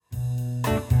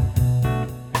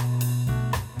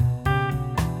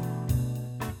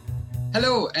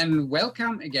Hello and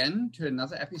welcome again to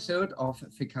another episode of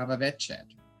Ficava Vet Chat.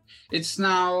 It's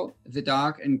now the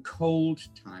dark and cold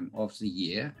time of the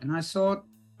year, and I thought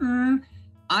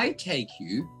I'd take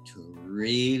you to a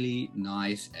really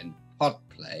nice and hot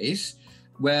place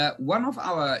where one of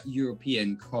our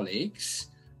European colleagues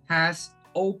has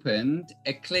opened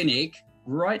a clinic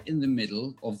right in the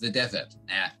middle of the desert,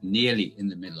 nearly in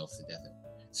the middle of the desert.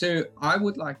 So I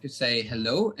would like to say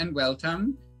hello and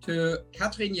welcome to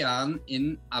Katrin Jahn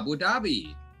in Abu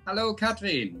Dhabi. Hello,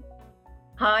 Katrin.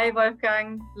 Hi,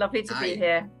 Wolfgang. Lovely to be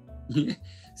here.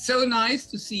 So nice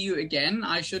to see you again.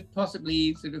 I should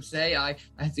possibly sort of say I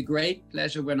had the great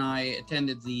pleasure when I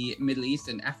attended the Middle East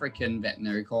and African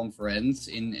Veterinary Conference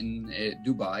in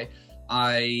Dubai.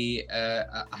 I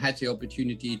had the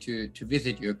opportunity to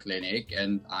visit your clinic,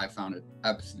 and I found it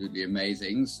absolutely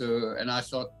amazing. And I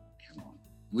thought, come on,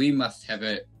 we must have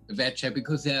a vet chat,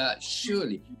 because there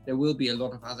will be a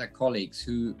lot of other colleagues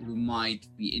who might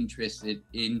be interested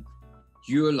in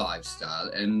your lifestyle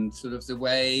and sort of the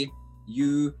way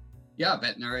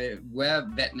where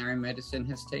veterinary medicine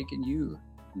has taken you.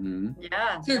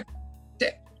 Yeah. So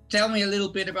tell me a little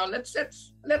bit about, let's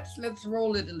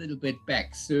roll it a little bit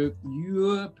back. So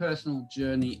your personal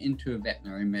journey into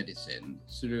veterinary medicine,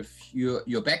 sort of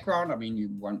your background. I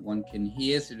mean, one can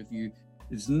hear sort of you.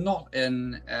 It's not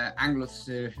an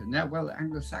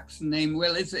Anglo-Saxon name.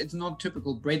 Well, it's not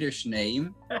typical British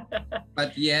name,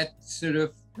 but yet sort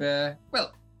of,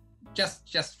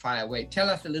 just fire away. Tell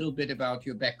us a little bit about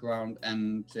your background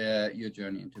and your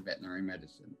journey into veterinary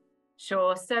medicine.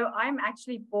 Sure. So I'm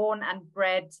actually born and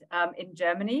bred in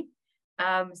Germany.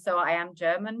 So I am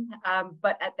German,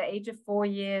 but at the age of 4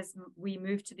 years, we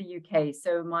moved to the UK.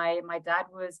 So my dad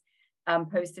was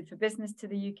posted for business to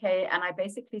the UK, and I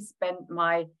basically spent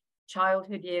my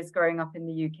childhood years growing up in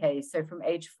the UK, so from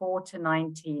age 4 to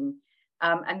 19.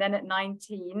 And then at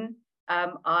 19,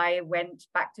 I went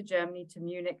back to Germany, to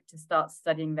Munich, to start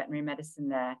studying veterinary medicine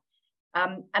there.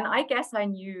 And I guess I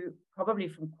knew probably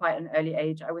from quite an early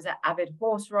age. I was an avid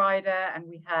horse rider, and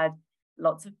we had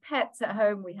lots of pets at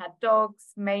home. We had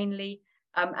dogs mainly.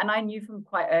 And I knew from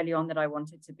quite early on that I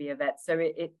wanted to be a vet. So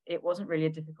it wasn't really a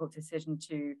difficult decision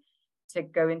to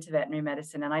go into veterinary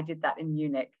medicine. And I did that in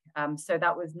Munich. So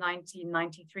that was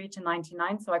 1993 to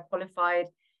 99. So I qualified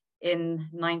in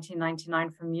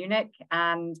 1999 from Munich,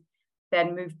 and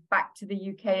then moved back to the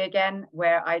UK again,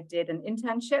 where I did an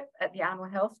internship at the Animal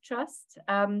Health Trust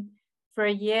for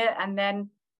a year. And then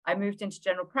I moved into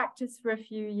general practice for a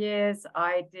few years.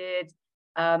 I did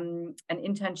an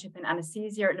internship in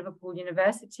anesthesia at Liverpool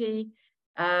University.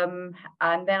 And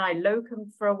then I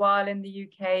locumed for a while in the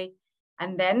UK.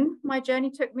 And then my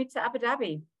journey took me to Abu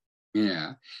Dhabi.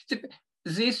 Yeah,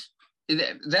 that's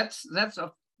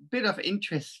a bit of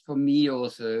interest for me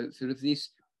also. Sort of this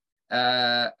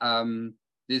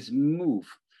move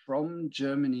from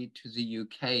Germany to the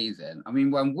UK. Then, I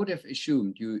mean, one would have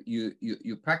assumed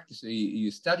you practice, you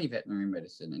study veterinary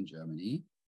medicine in Germany,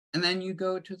 and then you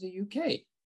go to the UK.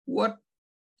 What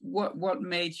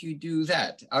made you do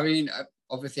that? I mean,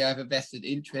 obviously I have a vested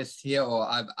interest here, or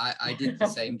I did the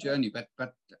same journey, but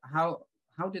how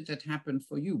did that happen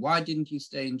for you? Why didn't you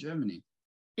stay in Germany?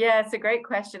 Yeah, it's a great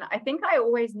question. I think I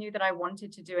always knew that I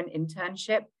wanted to do an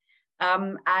internship,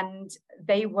 and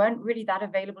they weren't really that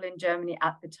available in Germany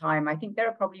at the time. I think there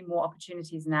are probably more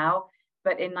opportunities now,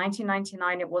 but in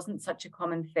 1999, it wasn't such a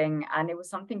common thing. And it was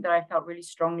something that I felt really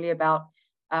strongly about,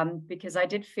 because I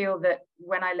did feel that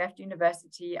when I left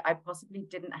university, I possibly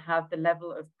didn't have the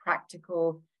level of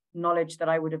practical knowledge that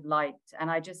I would have liked. And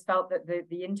I just felt that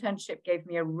the internship gave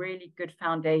me a really good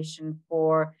foundation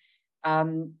for,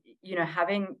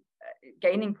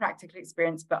 gaining practical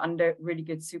experience, but under really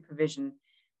good supervision.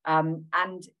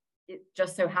 And it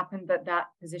just so happened that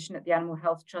position at the Animal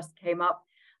Health Trust came up.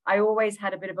 I always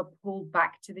had a bit of a pull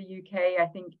back to the UK. I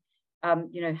think,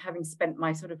 having spent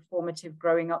my sort of formative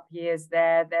growing up years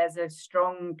there, there's a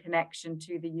strong connection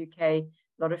to the UK, a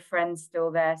lot of friends still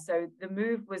there. So the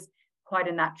move was quite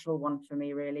a natural one for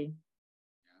me, really.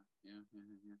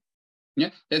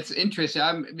 Yeah, that's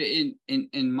interesting.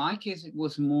 In my case, it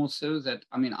was more so that,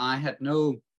 I mean, I had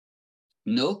no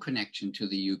connection to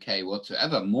the UK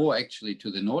whatsoever, more actually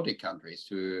to the Nordic countries,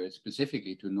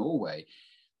 specifically to Norway.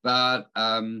 But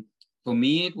for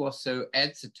me, it was so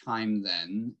at the time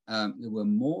then, there were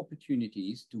more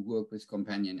opportunities to work with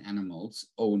companion animals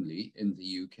only in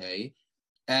the UK.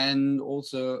 And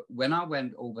also, when I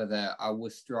went over there, I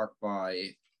was struck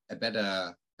by a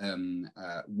better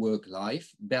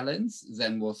work-life balance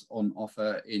than was on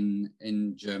offer in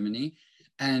Germany.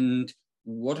 And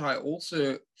what I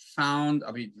also found,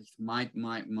 I mean, this might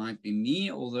be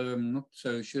me, although I'm not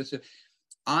so sure. So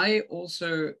I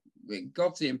also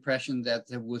got the impression that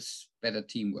there was better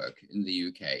teamwork in the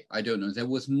UK. I don't know. There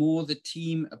was more the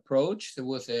team approach. There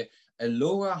was a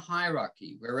lower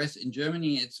hierarchy, whereas in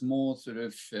Germany, it's more sort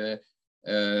of,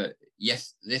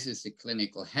 yes, this is the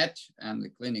clinical head, and the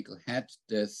clinical head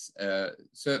does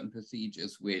certain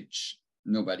procedures which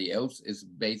nobody else is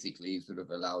basically sort of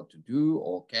allowed to do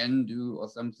or can do or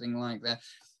something like that.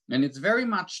 And it's very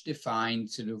much defined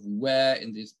sort of where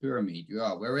in this pyramid you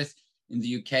are. Whereas in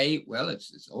the UK, well,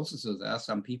 it's also so there are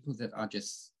some people that are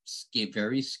just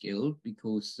very skilled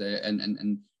because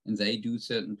and they do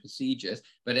certain procedures.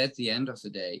 But at the end of the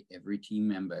day, every team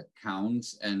member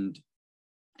counts, and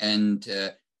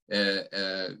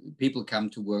people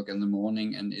come to work in the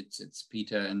morning, and it's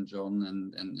Peter and John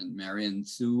and Mary and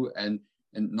Sue and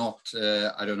not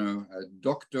I don't know,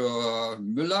 Dr.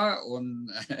 Müller and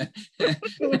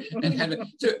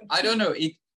so I don't know.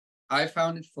 I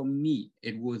found it, for me,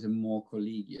 it was a more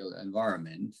collegial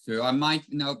environment. So I might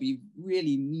now be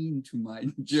really mean to my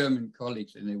German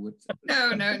colleagues, and they would say,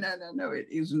 no, it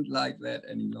isn't like that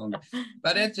any longer.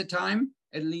 But at the time,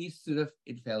 at least sort of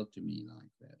it felt to me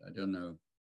like that. I don't know.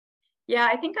 Yeah,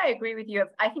 I think I agree with you.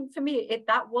 I think for me,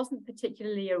 that wasn't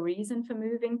particularly a reason for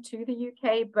moving to the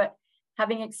UK, but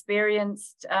having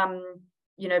experienced,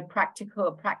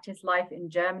 practice life in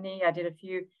Germany, I did a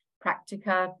few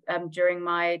practica during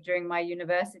my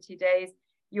university days.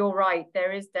 You're right,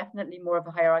 there is definitely more of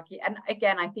a hierarchy. And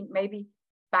again, I think maybe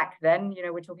back then,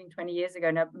 we're talking 20 years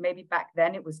ago now, maybe back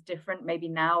then it was different. Maybe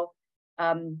now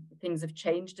things have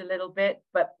changed a little bit.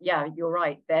 But yeah, you're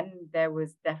right. Then there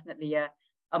was definitely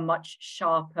a much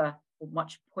sharper or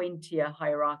much pointier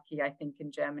hierarchy, I think,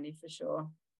 in Germany for sure.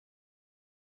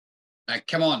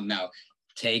 Come on now,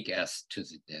 take us to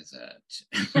the desert.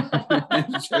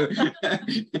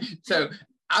 so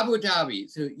Abu Dhabi.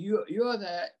 So you are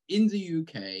there in the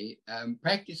UK,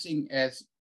 practicing as,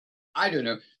 I don't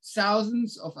know,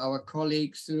 thousands of our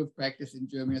colleagues sort of practice in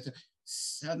Germany. So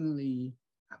suddenly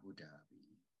Abu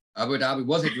Dhabi. Abu Dhabi,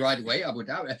 was it right away? Abu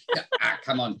Dhabi?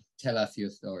 Come on, tell us your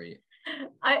story.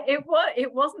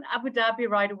 It wasn't Abu Dhabi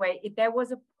right away. There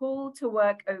was a pull to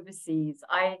work overseas.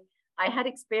 I had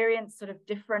experienced sort of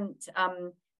different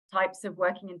types of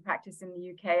working in practice in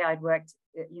the UK. I'd worked,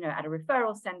 at a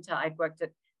referral center. I'd worked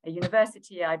at a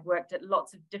university. I'd worked at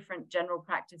lots of different general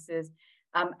practices.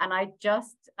 And I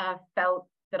just felt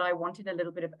that I wanted a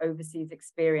little bit of overseas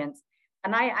experience.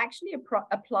 And I actually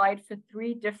applied for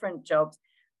 3 different jobs.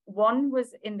 One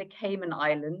was in the Cayman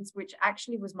Islands, which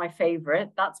actually was my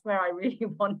favorite. That's where I really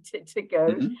wanted to go.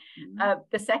 Mm-hmm.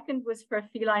 The second was for a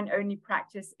feline-only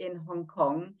practice in Hong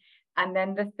Kong. And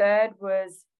then the third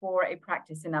was for a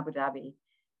practice in Abu Dhabi.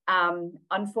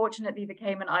 Unfortunately, the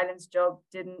Cayman Islands job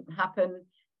didn't happen.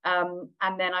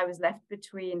 And then I was left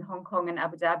between Hong Kong and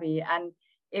Abu Dhabi. And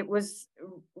it was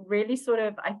really sort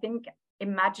of, I think,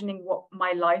 imagining what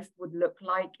my life would look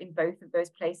like in both of those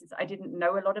places. I didn't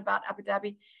know a lot about Abu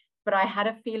Dhabi, but I had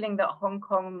a feeling that Hong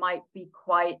Kong might be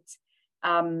quite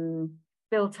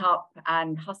built up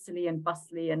and hustly and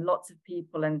bustly and lots of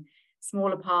people and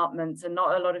small apartments and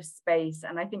not a lot of space.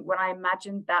 And I think when I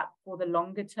imagined that for the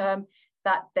longer term,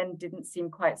 that then didn't seem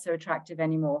quite so attractive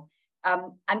anymore.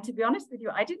 And to be honest with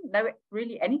you, I didn't know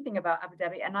really anything about Abu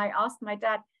Dhabi. And I asked my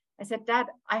dad, I said, Dad,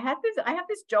 I have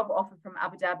this job offer from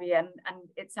Abu Dhabi and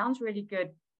it sounds really good.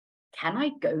 Can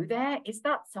I go there? Is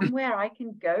that somewhere I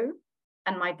can go?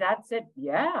 And my dad said,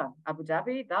 yeah, Abu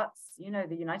Dhabi, that's,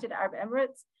 the United Arab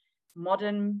Emirates,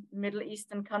 modern Middle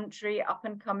Eastern country, up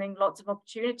and coming, lots of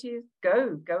opportunities.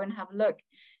 Go and have a look.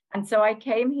 And so I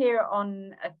came here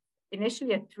on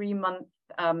initially a 3-month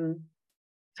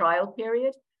trial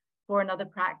period for another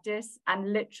practice.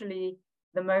 And literally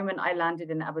the moment I landed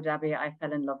in Abu Dhabi, I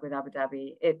fell in love with Abu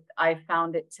Dhabi. I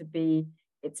found it to be,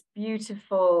 it's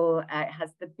beautiful. It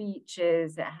has the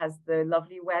beaches, it has the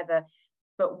lovely weather.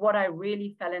 But what I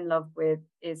really fell in love with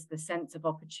is the sense of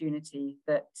opportunity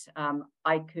that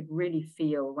I could really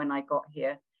feel when I got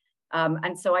here.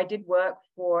 And so I did work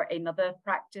for another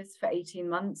practice for 18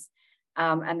 months.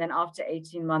 And then after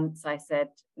 18 months, I said,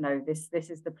 no, this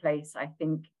is the place, I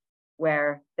think,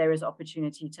 where there is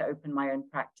opportunity to open my own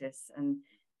practice. And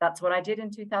that's what I did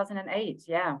in 2008.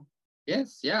 Yeah.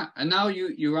 Yes, yeah. And now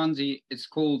you run it's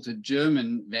called the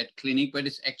German vet clinic, but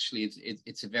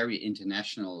it's a very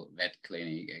international vet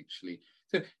clinic, actually.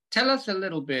 So tell us a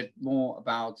little bit more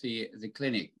about the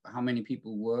clinic, how many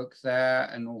people work there,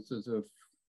 and also sort of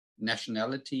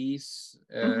nationalities.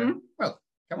 Well,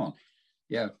 come on.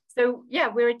 Yeah. So yeah,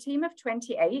 we're a team of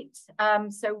 28.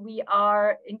 So we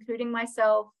are, including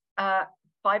myself,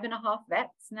 5.5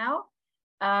 vets now.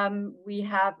 We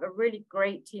have a really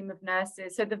great team of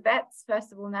nurses. So the vets,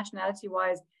 first of all,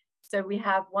 nationality-wise, so we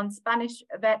have one Spanish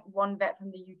vet, one vet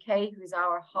from the UK, who's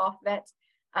our half vet,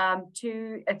 and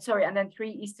then 3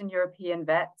 Eastern European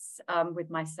vets with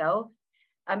myself.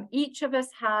 Each of us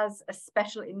has a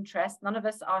special interest. None of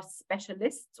us are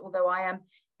specialists, although I am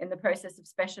in the process of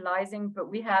specializing, but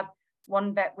we have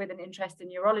one vet with an interest in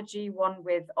neurology, one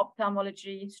with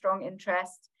ophthalmology, strong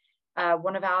interest.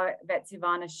 One of our vets,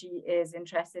 Ivana, she is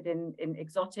interested in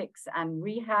exotics and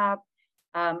rehab.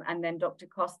 And then Dr.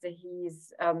 Costa,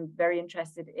 he's very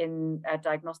interested in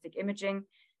diagnostic imaging.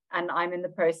 And I'm in the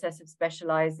process of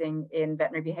specializing in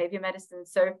veterinary behavior medicine.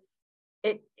 So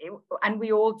and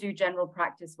we all do general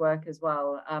practice work as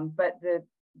well. But the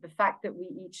fact that we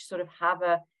each sort of have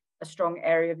a strong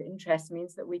area of interest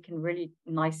means that we can really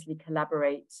nicely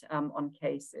collaborate on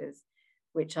cases,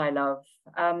 which I love.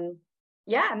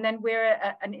 Yeah, and then we're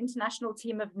an international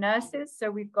team of nurses.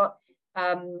 So we've got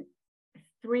 2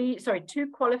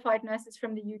 qualified nurses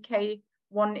from the UK,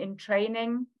 1 in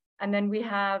training, and then we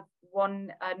have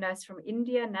 1 nurse from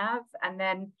India, Nav, and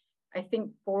then I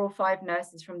think 4 or 5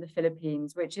 nurses from the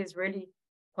Philippines, which is really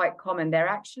quite common. They're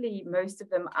actually, most of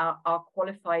them are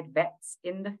qualified vets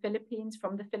in the Philippines,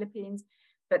 from the Philippines,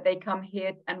 but they come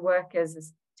here and work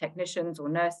as technicians or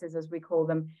nurses, as we call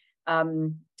them,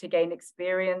 to gain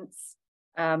experience.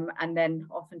 And then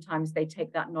oftentimes they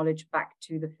take that knowledge back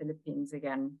to the Philippines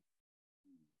again.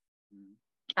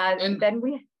 And then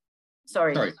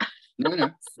sorry. No.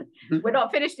 We're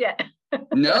not finished yet.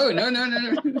 No.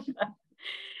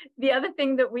 The other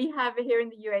thing that we have here in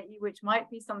the UAE, which might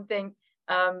be something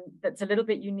that's a little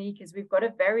bit unique, is we've got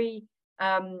a very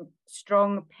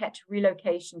strong pet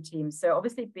relocation team. So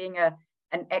obviously being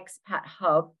an expat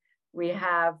hub, we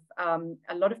have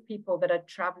a lot of people that are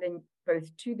traveling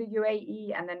both to the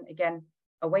UAE and then again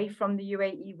away from the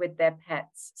UAE with their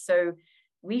pets. So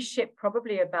we ship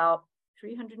probably about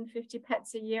 350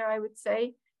 pets a year, I would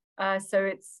say. So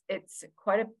it's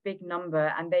quite a big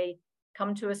number, and they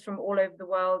come to us from all over the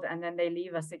world, and then they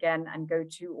leave us again and go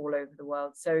to all over the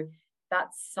world. So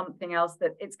that's something else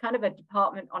that it's kind of a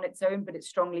department on its own, but it's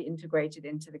strongly integrated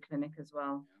into the clinic as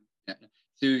well. Yeah.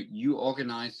 So you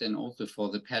organize then also for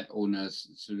the pet owners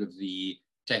sort of the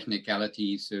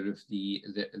technicalities, sort of the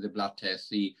blood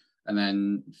test, and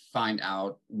then find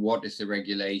out what is the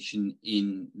regulation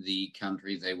in the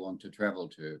country they want to travel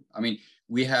to. I mean,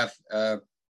 we have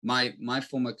my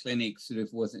former clinic sort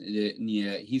of was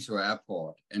near Heathrow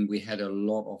Airport, and we had a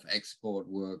lot of export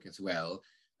work as well.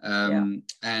 And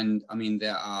I mean,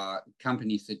 there are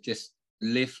companies that just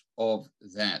live off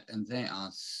that, and they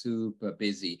are super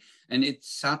busy. And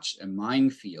it's such a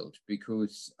minefield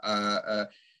because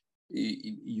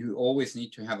you always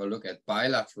need to have a look at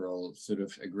bilateral sort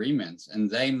of agreements, and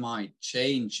they might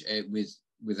change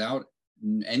without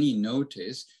any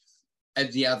notice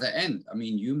at the other end. I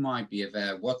mean, you might be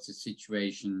aware what's the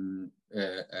situation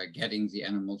getting the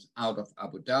animals out of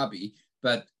Abu Dhabi,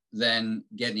 but then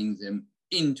getting them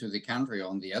into the country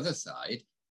on the other side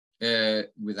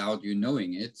without you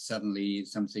knowing it, suddenly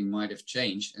something might have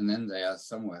changed, and then they are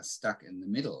somewhere stuck in the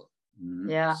middle.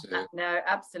 Yeah, no,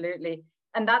 absolutely.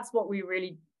 And that's what we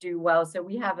really do well. So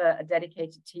we have a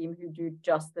dedicated team who do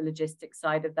just the logistics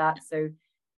side of that. So,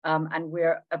 and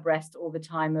we're abreast all the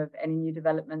time of any new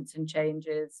developments and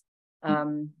changes.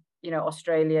 You know,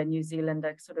 Australia, New Zealand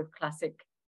are sort of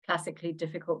classically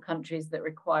difficult countries that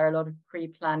require a lot of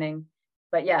pre-planning.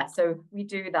 But yeah, so we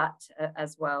do that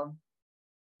as well.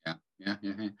 Yeah.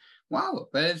 Wow,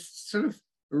 but it's sort of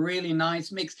a really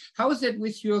nice mix. How is it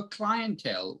with your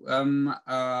clientele?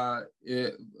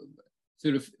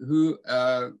 Sort of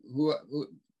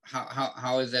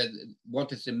how is that?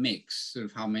 What is the mix? Sort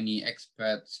of how many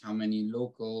experts, how many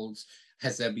locals?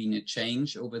 Has there been a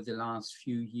change over the last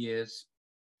few years?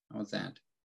 How's that?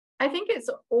 I think it's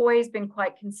always been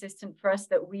quite consistent for us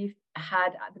that we've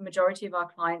had the majority of our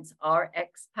clients are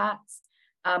expats,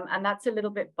 and that's a little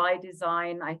bit by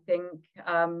design. I think,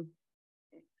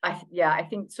 I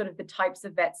think sort of the types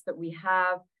of vets that we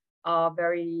have are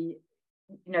very,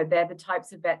 you know, they're the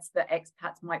types of vets that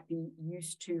expats might be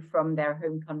used to from their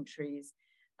home countries.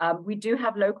 We do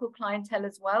have local clientele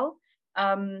as well.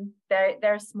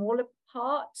 They're a smaller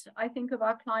part, I think, of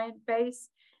our client base.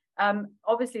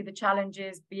 Obviously, the challenge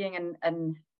is being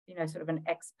an you know, sort of an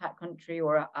expat country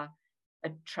or a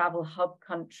travel hub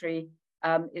country,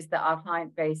 is that our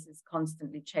client base is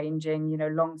constantly changing. You know,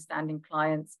 long-standing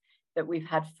clients that we've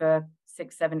had for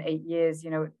 6, 7, 8 years, you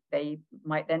know, they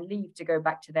might then leave to go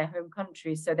back to their home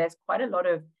country. So there's quite a lot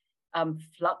of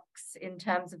flux in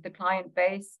terms of the client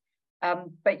base.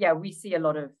 But yeah, we see a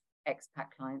lot of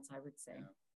expat clients, I would say.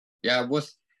 Yeah, it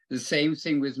was the same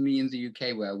thing with me in the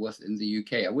UK, where I was in the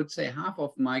UK. I would say half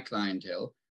of my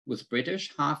clientele was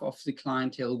British, half of the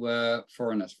clientele were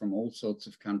foreigners from all sorts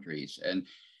of countries. And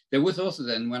there was also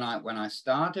then when I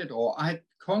started, or I had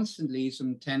constantly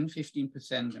some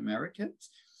 10-15% Americans.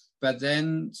 But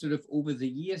then sort of over the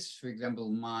years, for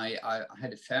example, I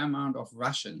had a fair amount of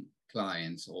Russian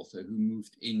clients also who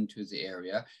moved into the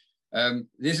area.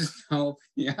 This is now,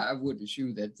 yeah, I would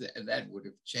assume that that would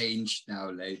have changed now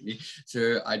lately.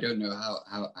 So I don't know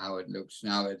how it looks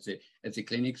now at the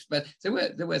clinics. But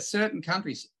there were certain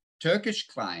countries, Turkish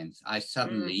clients. I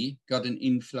suddenly got an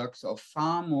influx of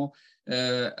far more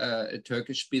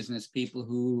Turkish business people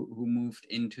who moved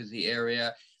into the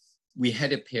area. We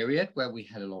had a period where we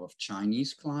had a lot of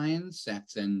Chinese clients that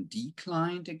then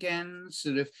declined again,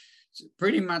 sort of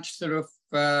pretty much sort of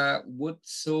what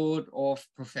sort of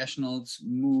professionals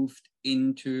moved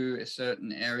into a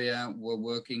certain area, were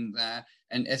working there.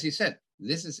 And as you said,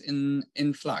 this is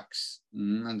in flux,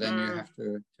 and then you have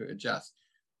to adjust.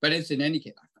 But it's in any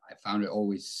case, I found it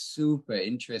always super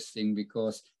interesting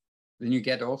because then you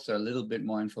get also a little bit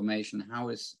more information.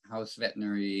 How's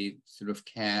veterinary sort of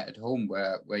care at home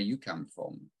where you come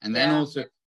from? And then also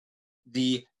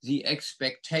the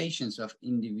expectations of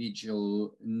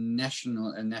individual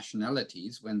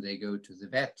nationalities when they go to the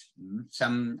vet.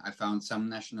 I found some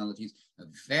nationalities are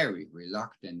very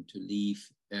reluctant to leave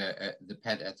the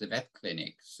pet at the vet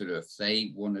clinic. Sort of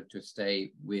they wanted to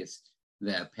stay with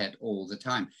their pet all the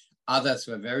time. Others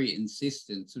were very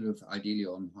insistent, sort of ideally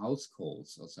on house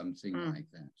calls or something like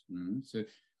that. So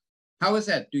how is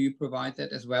that? Do you provide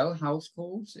that as well, house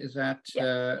calls? Is that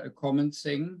a common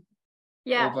thing?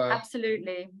 Yeah,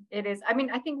 absolutely. It is. I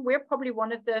mean, I think we're probably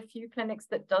one of the few clinics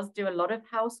that does do a lot of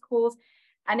house calls,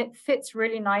 and it fits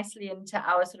really nicely into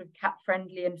our sort of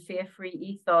cat-friendly and fear-free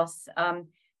ethos.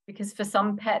 Because for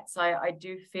some pets, I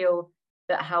do feel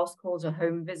that house calls or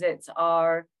home visits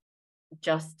are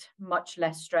just much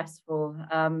less stressful.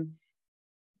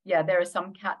 Yeah, there are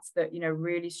some cats that,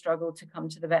 really struggle to come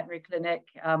to the veterinary clinic,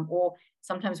 or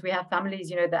sometimes we have families,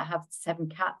 that have 7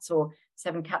 cats or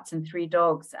 7 cats and 3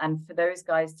 dogs. And for those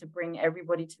guys to bring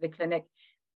everybody to the clinic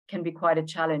can be quite a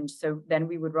challenge. So then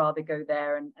we would rather go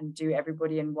there and do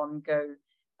everybody in one go.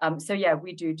 So yeah,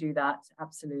 we do that.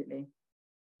 Absolutely.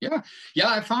 Yeah.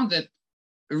 I found that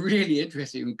really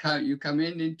interesting. You come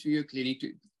into your clinic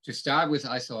to start with.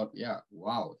 I thought, yeah,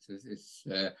 wow, this is,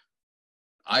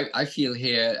 I feel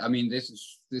here, I mean, this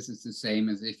is the same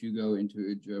as if you go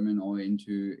into a German or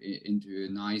into a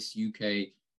nice UK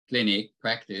clinic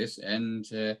practice, and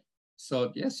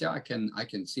thought, yes, yeah, I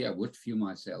can see I would feel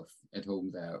myself at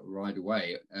home there right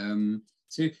away.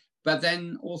 But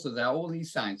then also there are all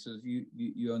these signs. So if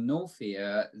you are no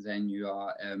fear, then you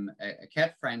are a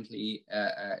cat-friendly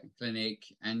clinic,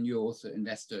 and you're also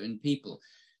investor in people.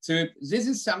 So this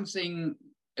is something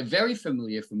very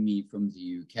familiar for me from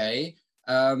the UK.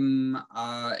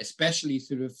 Especially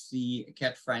sort of the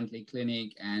cat-friendly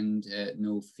clinic and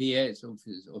no fear. It's an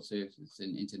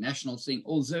international thing,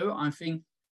 although I think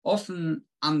often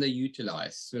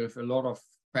underutilized. Sort of a lot of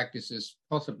practices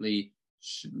possibly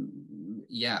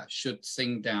should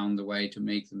think down the way to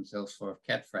make themselves sort of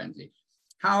cat-friendly.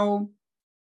 How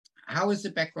is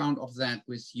the background of that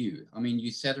with you? I mean,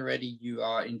 you said already you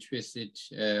are interested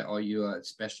or you are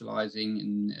specializing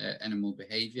in animal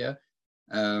behavior.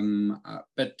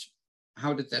 But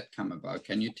how did that come about?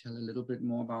 Can you tell a little bit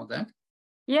more about that?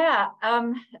 Yeah.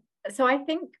 So I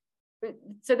think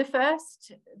the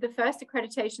first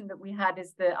accreditation that we had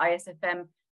is the ISFM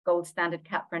Gold Standard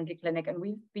Cat Friendly Clinic, and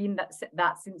we've been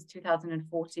that since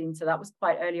 2014. So that was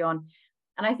quite early on.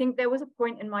 And I think there was a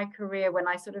point in my career when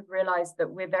I sort of realized that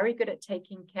we're very good at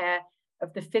taking care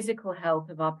of the physical health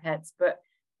of our pets, but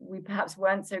we perhaps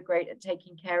weren't so great at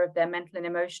taking care of their mental and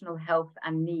emotional health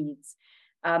and needs.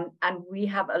 And we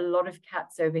have a lot of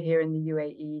cats over here in the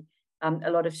UAE,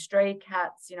 a lot of stray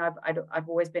cats. I've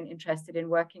always been interested in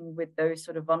working with those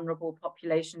sort of vulnerable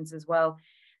populations as well.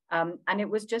 And it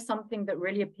was just something that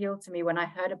really appealed to me when I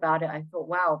heard about it. I thought,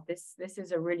 wow, this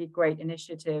is a really great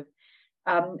initiative.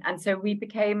 And so we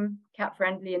became cat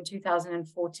friendly in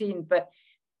 2014. But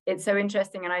it's so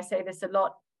interesting, and I say this a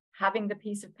lot, having the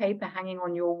piece of paper hanging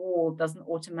on your wall doesn't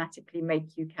automatically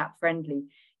make you cat friendly.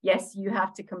 Yes, you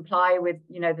have to comply with,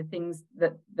 the things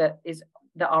that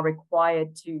are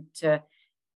required to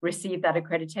receive that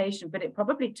accreditation. But it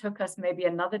probably took us maybe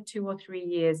another 2 or 3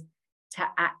 years to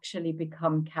actually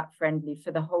become cat friendly,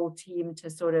 for the whole team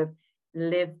to sort of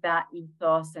live that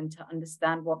ethos and to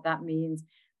understand what that means.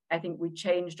 I think we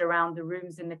changed around the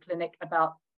rooms in the clinic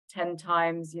about 10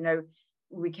 times.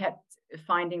 we kept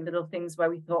finding little things where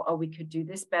we thought, oh, we could do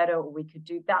this better, or we could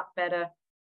do that better.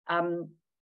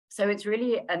 So it's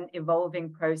really an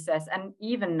evolving process. And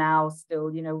even now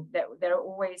still, you know, there are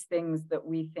always things that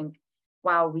we think,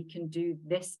 wow, we can do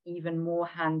this even more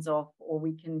hands off, or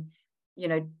we can, you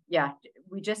know, yeah,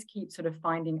 we just keep sort of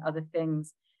finding other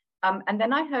things. And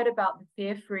then I heard about the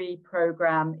Fear-Free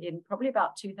program in probably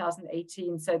about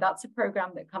 2018. So that's a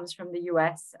program that comes from the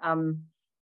US.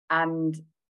 And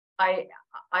I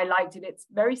liked it. It's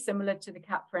very similar to the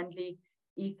cat-friendly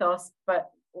ethos,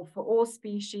 but for all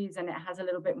species, and it has a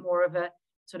little bit more of a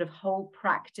sort of whole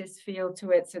practice feel to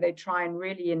it. So they try and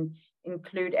really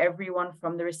include everyone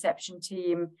from the reception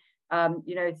team,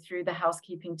 you know, through the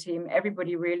housekeeping team.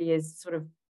 Everybody really is sort of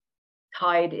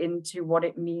tied into what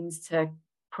it means to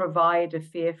provide a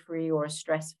fear-free or a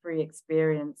stress-free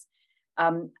experience.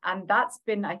 And that's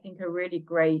been, I think, a really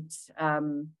great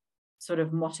sort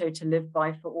of motto to live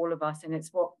by for all of us. And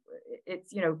it's what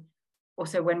it's, you know,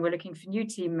 also when we're looking for new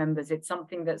team members, it's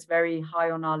something that's very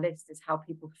high on our list, is how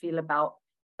people feel about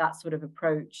that sort of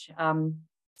approach.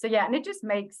 So yeah, and it just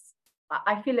makes,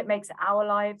 I feel it makes our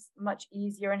lives much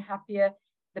easier and happier.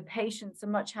 The patients are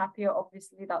much happier.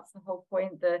 Obviously, that's the whole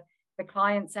point. The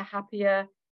clients are happier.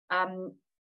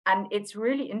 And it's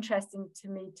really interesting to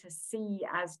me to see,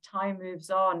 as time moves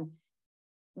on,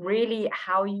 really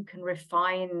how you can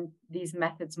refine these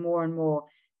methods more and more.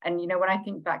 And, you know, when I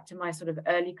think back to my sort of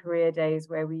early career days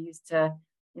where we used to,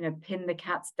 you know, pin the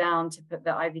cats down to put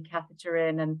the IV catheter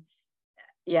in, and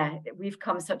yeah, we've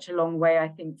come such a long way, I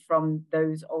think, from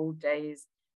those old days.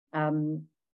 And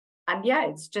yeah,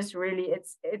 it's just really,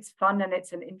 it's fun, and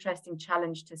it's an interesting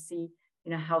challenge to see,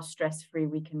 you know, how stress-free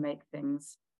we can make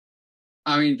things.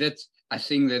 I mean, I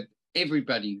think that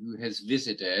everybody who has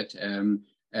visited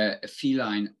a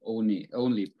feline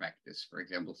only practice, for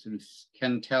example, sort of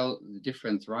can tell the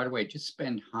difference right away. Just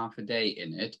spend half a day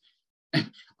in it.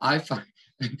 I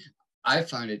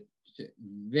found it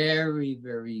very,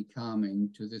 very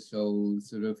calming to the soul,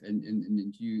 sort of,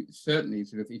 and you certainly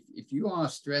sort of, if you are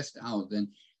stressed out, then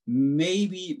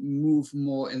maybe move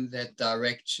more in that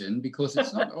direction, because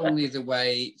it's not only the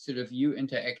way sort of you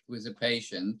interact with the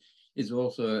patient, it's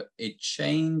also, it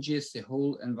changes the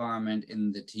whole environment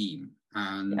in the team.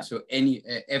 And yeah. So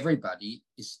everybody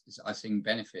is, I think,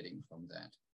 benefiting from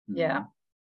that. Yeah,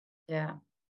 yeah.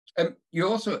 You're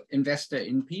also investor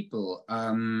in people.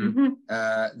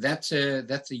 That's a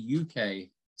UK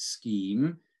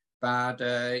scheme, but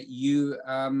you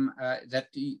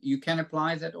can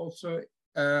apply that also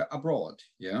abroad.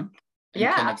 Yeah.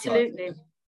 Yeah, absolutely.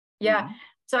 Yeah.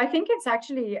 So I think it's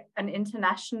actually an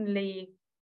internationally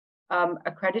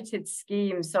accredited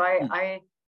scheme. So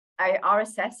our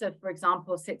assessor, for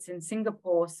example, sits in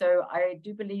Singapore. So I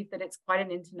do believe that it's quite an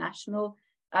international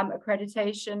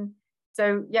accreditation.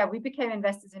 So yeah, we became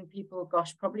investors in people,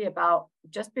 gosh, probably about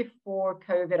just before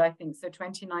COVID, I think, so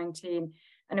 2019.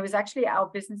 And it was actually our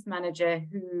business manager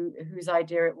whose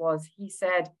idea it was. He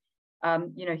said,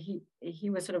 you know, he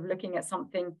was sort of looking at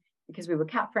something, because we were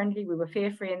cat friendly, we were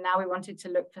fear-free, and now we wanted to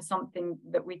look for something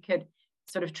that we could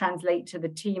sort of translate to the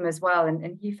team as well.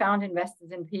 And he found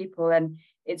investors in people, and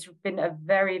it's been a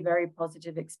very, very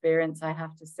positive experience, I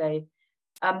have to say.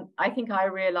 I think I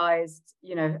realized,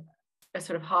 you know,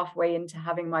 sort of halfway into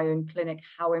having my own clinic,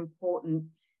 how important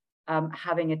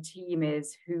having a team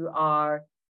is who are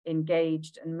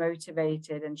engaged and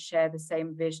motivated and share the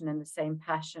same vision and the same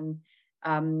passion,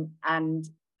 and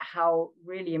how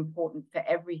really important for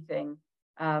everything,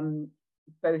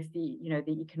 both the, you know,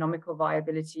 the economical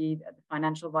viability, the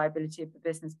financial viability of the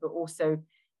business, but also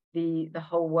the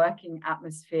whole working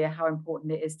atmosphere, how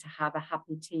important it is to have a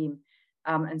happy team.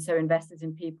 And so investors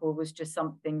in people was just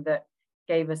something that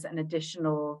gave us an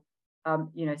additional,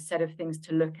 you know, set of things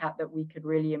to look at, that we could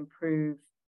really improve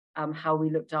how we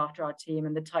looked after our team,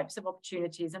 and the types of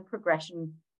opportunities and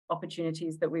progression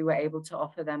opportunities that we were able to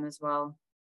offer them as well.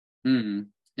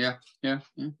 Yeah.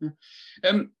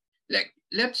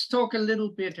 Let's talk a little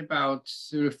bit about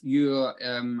sort of your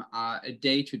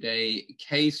day-to-day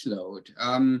caseload.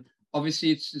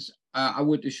 Obviously, it's I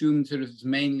would assume sort of it's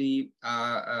mainly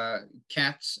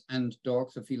cats and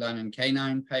dogs, or feline and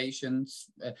canine patients.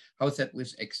 How's that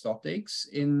with exotics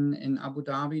in Abu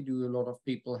Dhabi? Do a lot of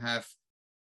people have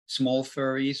small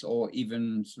furries or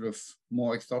even sort of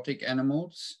more exotic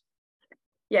animals?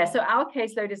 Yeah, so our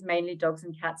caseload is mainly dogs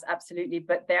and cats, absolutely,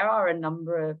 but there are a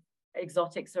number of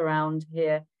exotics around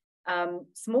here.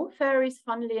 Small furries,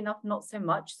 funnily enough, not so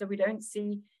much. So we don't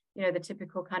see, you know, the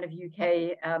typical kind of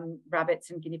UK rabbits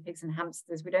and guinea pigs and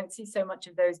hamsters. We don't see so much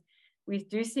of those. We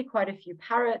do see quite a few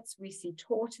parrots. We see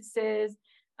tortoises.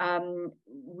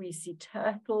 We see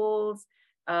turtles.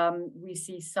 We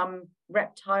see some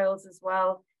reptiles as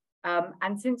well.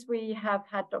 And since we have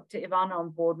had Dr. Ivana on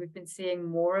board, we've been seeing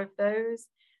more of those.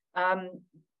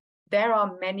 There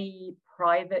are many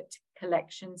private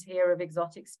collections here of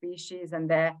exotic species, and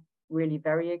they're really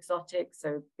very exotic.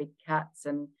 So big cats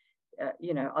and,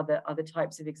 other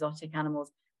types of exotic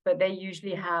animals. But they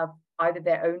usually have either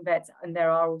their own vets, and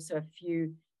there are also a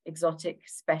few exotic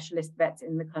specialist vets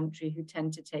in the country who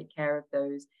tend to take care of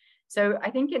those. So I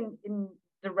think in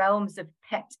the realms of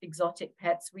exotic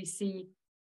pets, we see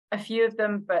a few of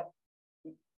them, but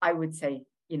I would say,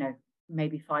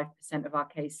 maybe 5% of our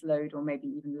caseload, or maybe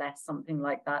even less, something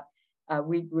like that.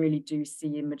 We really do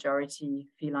see a majority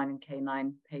feline and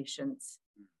canine patients.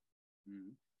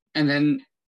 And then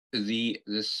the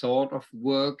sort of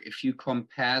work, if you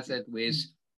compare that with,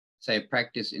 say,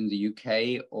 practice in the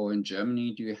UK or in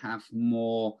Germany, do you have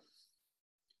more?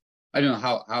 I don't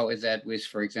know, how is that with,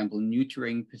 for example,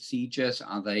 neutering procedures?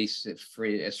 Are they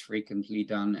as frequently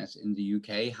done as in the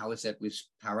UK? How is that with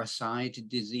parasite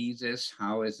diseases?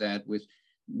 How is that with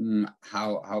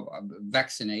how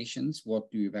vaccinations? What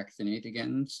do you vaccinate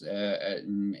against?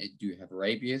 Do you have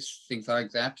rabies? Things like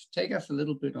that. Take us a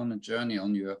little bit on a journey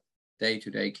on your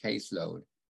day-to-day caseload.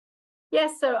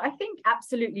 Yes, so I think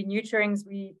absolutely neuterings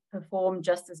we perform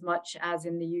just as much as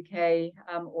in the UK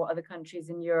or other countries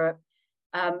in Europe.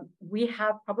 We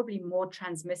have probably more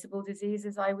transmissible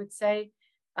diseases, I would say.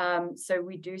 So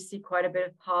we do see quite a bit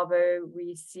of parvo.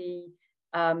 We've seen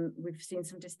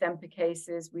some distemper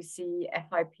cases. We see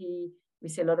FIP. We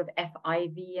see a lot of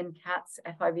FIV in cats.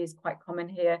 FIV is quite common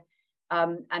here.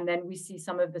 And then we see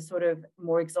some of the sort of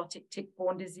more exotic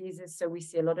tick-borne diseases. So we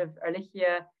see a lot of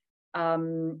Ehrlichia,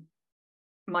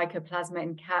 mycoplasma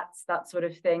in cats, that sort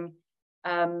of thing.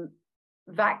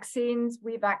 Vaccines,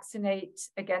 we vaccinate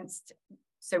against,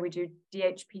 so we do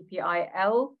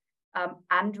DHPPIL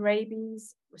and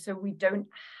rabies. So we don't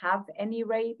have any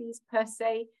rabies per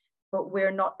se, but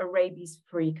we're not a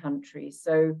rabies-free country.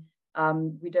 So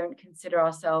we don't consider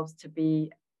ourselves to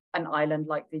be an island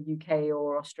like the UK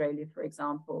or Australia, for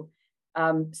example.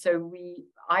 So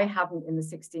I haven't, in the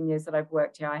 16 years that I've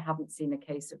worked here, I haven't seen a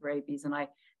case of rabies, and I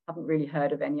haven't really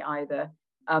heard of any either.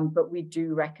 But we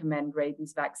do recommend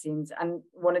rabies vaccines. And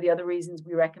one of the other reasons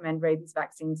we recommend rabies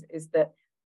vaccines is that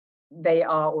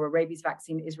a rabies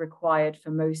vaccine is required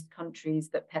for most countries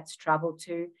that pets travel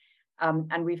to.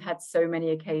 And we've had so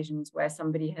many occasions where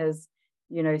somebody has,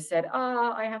 said,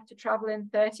 I have to travel in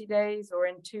 30 days or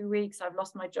in 2 weeks, I've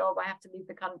lost my job, I have to leave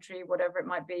the country, whatever it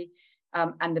might be.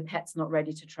 And the pet's not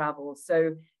ready to travel.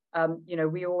 So,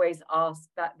 we always ask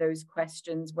those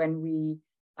questions when we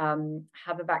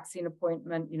have a vaccine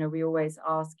appointment. We always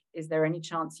ask, is there any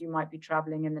chance you might be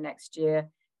traveling in the next year?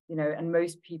 And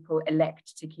most people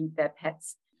elect to keep their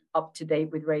pets up to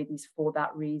date with rabies for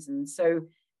that reason. So,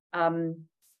 I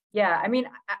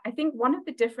think one of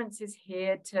the differences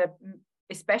here to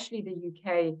especially the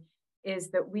UK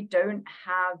is that we don't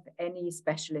have any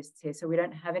specialists here. So we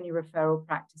don't have any referral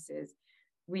practices.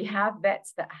 We have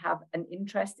vets that have an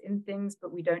interest in things,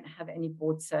 but we don't have any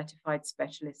board certified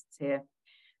specialists here.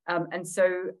 And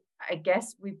so I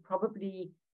guess we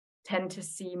probably tend to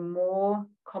see more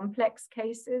complex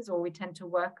cases, or we tend to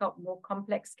work up more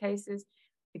complex cases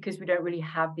because we don't really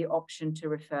have the option to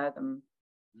refer them.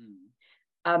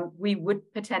 We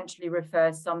would potentially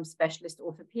refer some specialist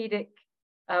orthopedic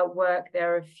work.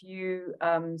 There are a few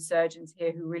surgeons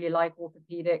here who really like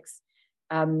orthopedics.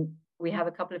 We have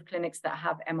a couple of clinics that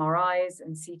have MRIs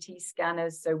and CT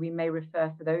scanners, so we may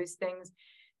refer for those things.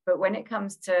 But when it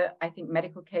comes to, I think,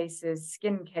 medical cases,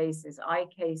 skin cases, eye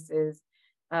cases,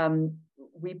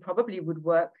 we probably would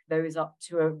work those up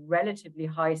to a relatively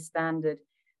high standard,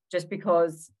 just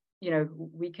because,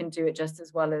 we can do it just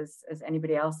as well as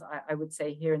anybody else, I would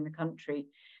say, here in the country.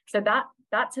 So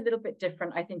that's a little bit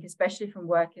different, I think, especially from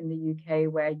work in the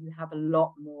UK, where you have a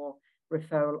lot more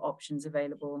referral options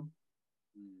available.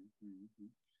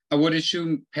 I would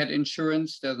assume pet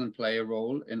insurance doesn't play a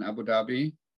role in Abu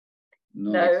Dhabi.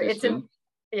 No, it's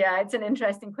an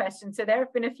interesting question. So there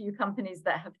have been a few companies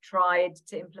that have tried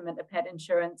to implement a pet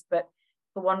insurance, but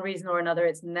for one reason or another,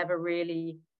 it's never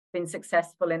really been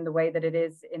successful in the way that it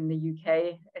is in the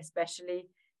UK, especially.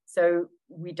 So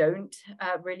we don't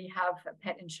really have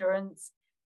pet insurance.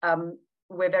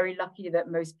 We're very lucky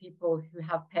that most people who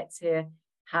have pets here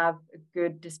have a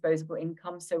good disposable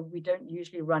income. So we don't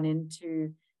usually run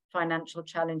into financial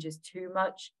challenges too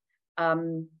much.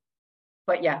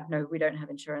 But yeah, no, we don't have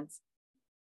insurance.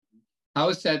 How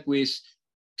is that with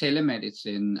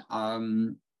telemedicine?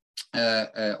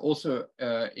 Also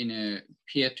in a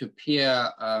peer-to-peer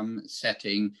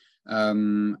setting,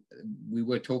 We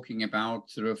were talking about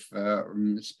sort of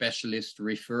specialist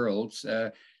referrals.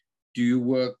 Do you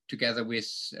work together with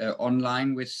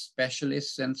online with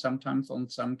specialists and sometimes on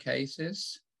some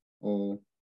cases, or?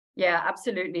 Yeah,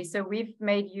 absolutely. So we've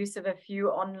made use of a few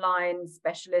online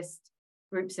specialist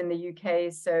groups in the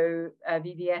UK. So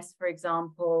VVS, for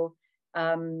example,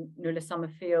 Nuala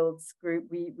Summerfield's group,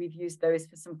 we've used those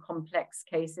for some complex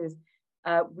cases.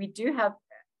 We do have,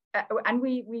 and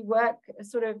we work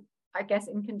sort of, I guess,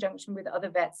 in conjunction with other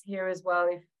vets here as well.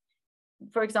 If,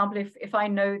 for example, if I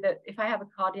know that if I have a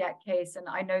cardiac case and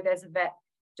I know there's a vet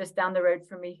just down the road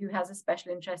from me who has a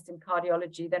special interest in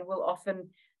cardiology, then we'll often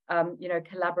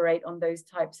collaborate on those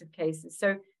types of cases.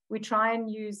 So we try and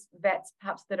use vets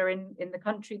perhaps that are in the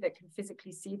country that can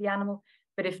physically see the animal,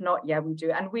 but if not, yeah, we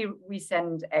do. And we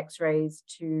send x-rays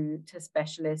to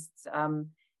specialists,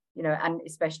 and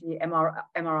especially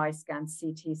MRI scans,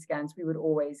 CT scans, we would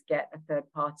always get a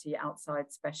third party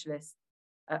outside specialist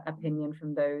opinion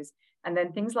from those. And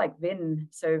then things like VIN,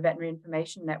 so Veterinary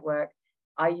Information Network,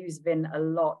 I use VIN a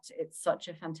lot. It's such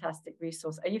a fantastic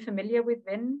resource. Are you familiar with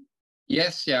VIN?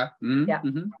 Yes, yeah.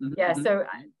 Yeah, so,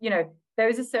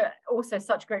 those are also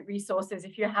such great resources.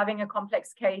 If you're having a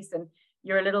complex case and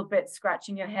you're a little bit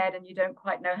scratching your head and you don't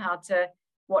quite know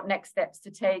what next steps to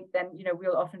take, then,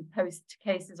 we'll often post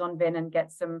cases on VIN and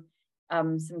get some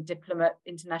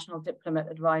international diplomat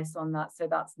advice on that. So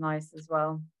that's nice as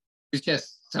well. It's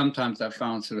just sometimes I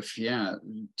found sort of,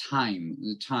 the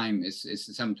time is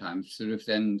sometimes sort of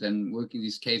then working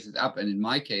these cases up. And in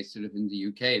my case, sort of in the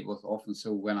UK, it was often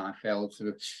so when I felt sort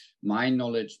of my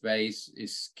knowledge base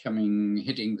is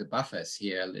hitting the buffers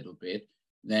here a little bit,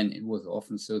 then it was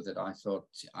often so that I thought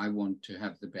I want to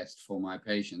have the best for my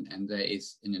patient. And there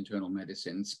is an internal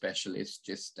medicine specialist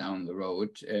just down the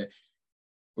road,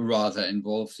 rather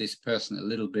involves this person a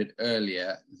little bit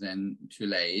earlier than too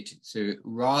late. So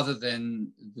rather than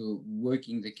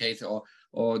working the case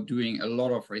or doing a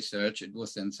lot of research, it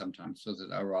was then sometimes so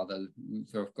that I rather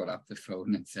sort of got up the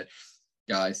phone and said,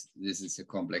 guys, this is a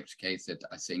complex case that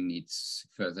I think needs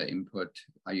further input.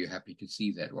 Are you happy to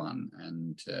see that one?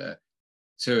 And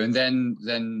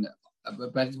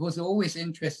but it was always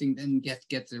interesting then get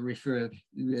the referral,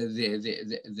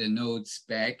 the notes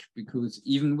back, because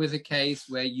even with a case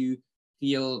where you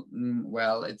feel,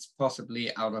 well, it's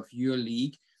possibly out of your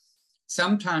league,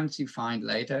 sometimes you find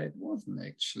later it wasn't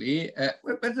actually,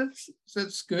 but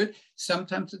that's good.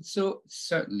 Sometimes it's so,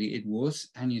 certainly it was,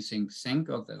 and you think, thank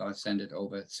God that I sent it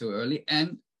over so early,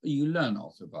 and you learn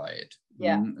also by it.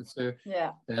 Yeah.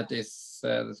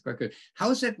 That's quite good.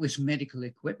 How is that with medical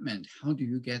equipment? How do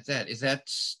you get that? Is that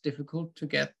difficult to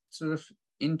get sort of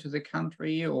into the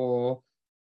country or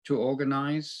to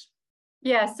organize?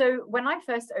 Yeah, so when I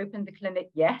first opened the clinic,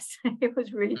 yes, it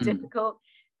was really difficult.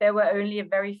 There were only a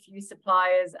very few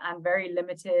suppliers and very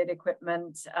limited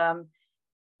equipment.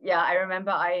 I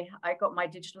remember I got my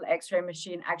digital x-ray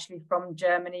machine actually from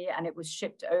Germany, and it was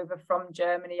shipped over from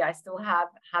Germany. I still have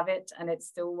it, and it's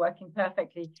still working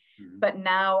perfectly. But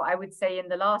now I would say in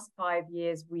the last 5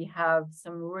 years, we have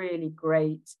some really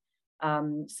great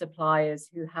suppliers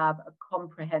who have a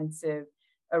comprehensive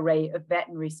array of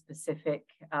veterinary specific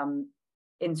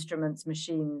instruments,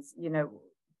 machines,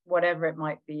 whatever it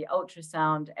might be,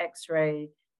 ultrasound, x-ray,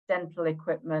 dental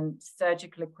equipment,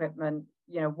 surgical equipment,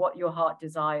 what your heart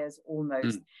desires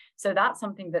almost. So that's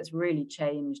something that's really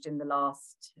changed in the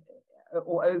last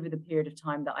or over the period of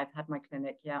time that I've had my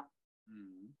clinic. Yeah.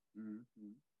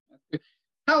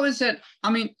 How is it?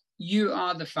 I mean, you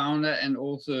are the founder and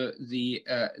also the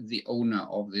owner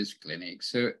of this clinic.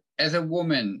 So as a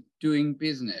woman doing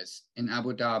business in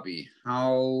Abu Dhabi,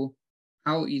 how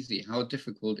easy, how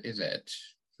difficult is it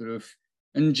sort of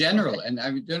in general? And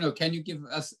I don't know, can you give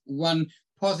us one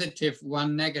positive,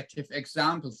 one negative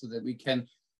example so that we can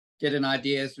get an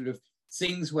idea, sort of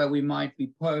things where we might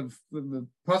be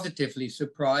positively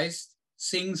surprised,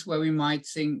 things where we might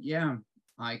think, yeah,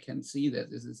 I can see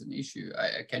that this is an issue.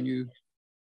 Can you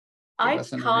give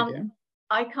us an idea?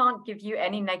 I can't give you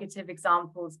any negative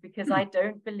examples because I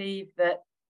don't believe that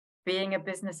being a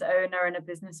business owner and a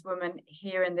businesswoman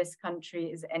here in this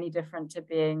country is any different to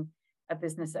being a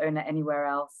business owner anywhere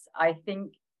else. I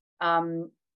think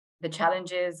the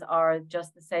challenges are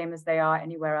just the same as they are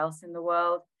anywhere else in the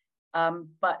world.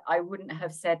 But I wouldn't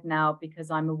have said now, because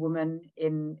I'm a woman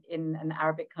in an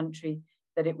Arabic country,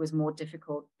 that it was more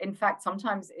difficult. In fact,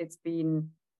 sometimes it's been,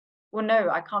 well, no,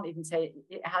 I can't even say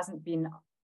it hasn't been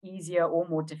easier or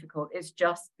more difficult. It's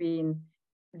just been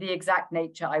the exact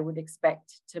nature I would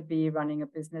expect to be running a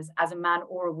business as a man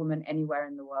or a woman anywhere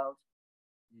in the world.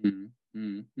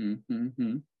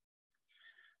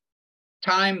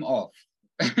 Time off.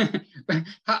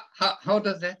 how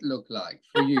does that look like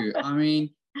for you? I mean,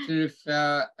 sort of,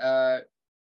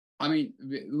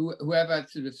 whoever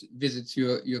sort of visits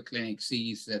your clinic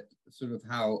sees that sort of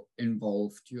how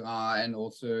involved you are, and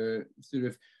also sort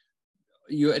of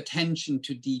your attention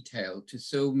to detail, to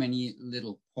so many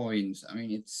little points. I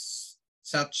mean, it's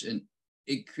such an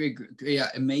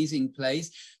amazing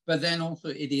place, but then also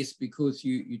it is because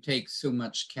you take so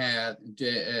much care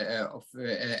of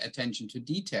attention to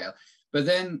detail. But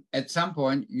then at some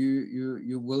point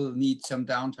you will need some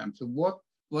downtime. So what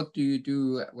do you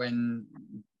do when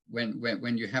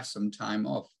you have some time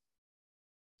off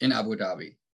in Abu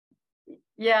Dhabi?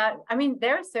 Yeah, I mean,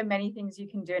 there are so many things you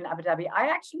can do in Abu Dhabi. I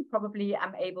actually probably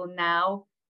am able now,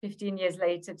 15 years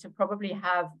later, to probably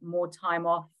have more time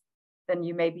off than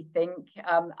you maybe think.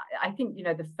 I think,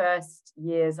 the first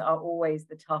years are always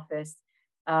the toughest.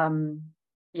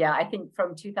 Yeah, I think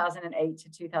from 2008 to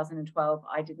 2012,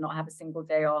 I did not have a single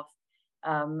day off.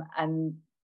 And,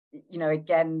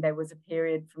 again, there was a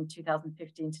period from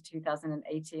 2015 to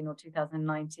 2018 or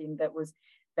 2019 that was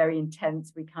very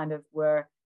intense. We kind of were,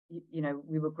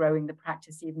 we were growing the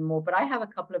practice even more. But I have a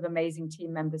couple of amazing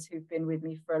team members who've been with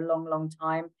me for a long, long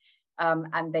time.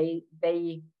 And they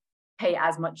pay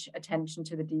as much attention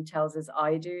to the details as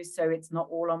I do. So it's not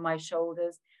all on my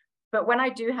shoulders. But when I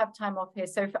do have time off here,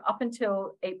 so for up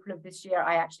until April of this year,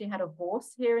 I actually had a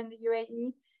horse here in the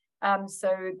UAE.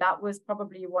 So that was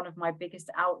probably one of my biggest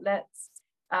outlets.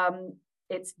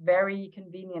 It's very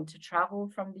convenient to travel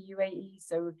from the UAE.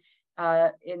 So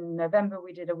in November,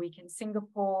 we did a week in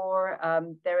Singapore.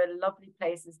 There are lovely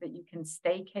places that you can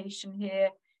staycation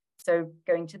here. So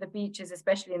going to the beaches,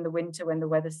 especially in the winter when the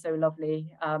weather's so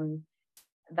lovely.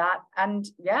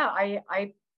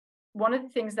 One of the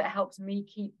things that helps me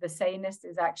keep the sanest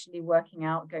is actually working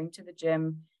out, going to the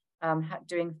gym,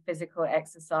 doing physical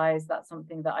exercise. That's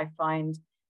something that I find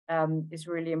is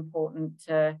really important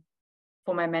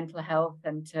for my mental health,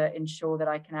 and to ensure that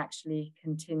I can actually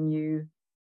continue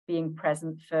being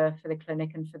present for the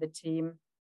clinic and for the team.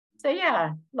 So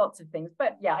yeah, lots of things.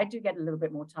 But yeah, I do get a little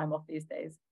bit more time off these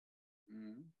days.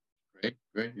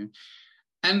 Great.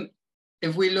 And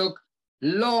if we look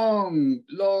long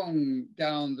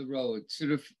down the road,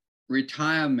 sort of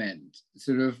retirement,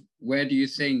 sort of, where do you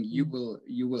think you will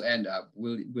end up?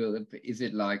 Is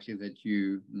it likely that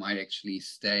you might actually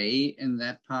stay in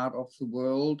that part of the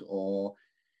world, or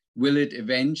will it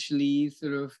eventually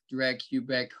sort of drag you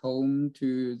back home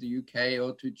to the UK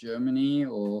or to Germany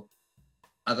or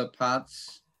other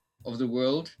parts of the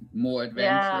world, more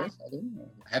adventurous? Yeah. I don't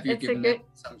know. Have you given it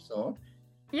some thought?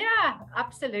 Yeah,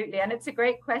 absolutely. And it's a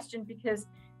great question, because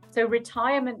so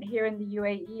retirement here in the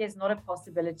UAE is not a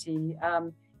possibility.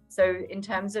 So in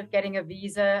terms of getting a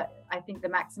visa, I think the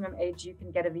maximum age you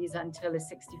can get a visa until is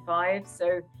 65.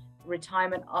 So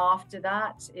retirement after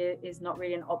that is not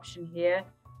really an option here.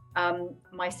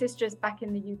 My sister's back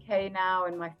in the UK now,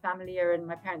 and my family and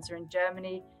my parents are in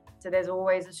Germany. So there's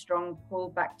always a strong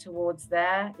pull back towards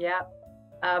there. Yeah.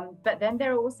 But then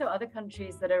there are also other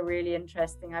countries that are really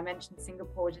interesting. I mentioned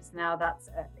Singapore just now. That's,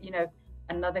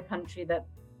 another country that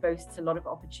boasts a lot of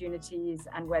opportunities,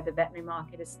 and where the veterinary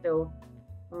market is still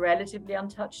relatively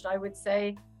untouched, I would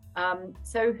say.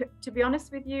 So to be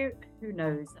honest with you, who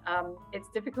knows? It's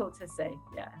difficult to say.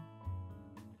 Yeah.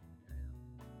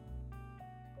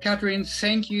 Katrin,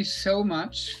 thank you so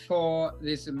much for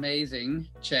this amazing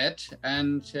chat,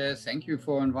 and thank you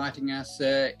for inviting us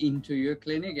into your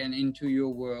clinic and into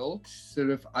your world. Sort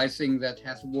of, I think that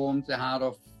has warmed the heart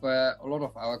of a lot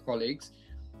of our colleagues.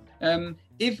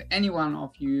 If any one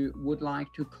of you would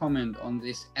like to comment on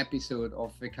this episode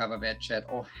of Recover Vet Chat,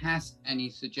 or has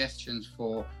any suggestions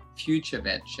for future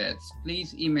vet chats,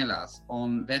 please email us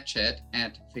on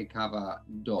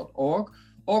vetchat@recover.org.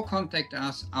 or contact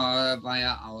us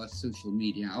via our social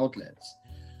media outlets.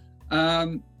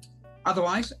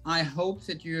 Otherwise, I hope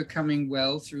that you're coming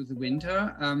well through the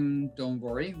winter. Don't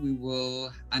worry, we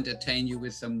will entertain you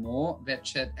with some more Vet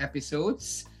Chat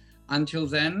episodes. Until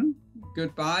then,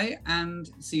 goodbye and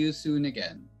see you soon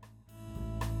again.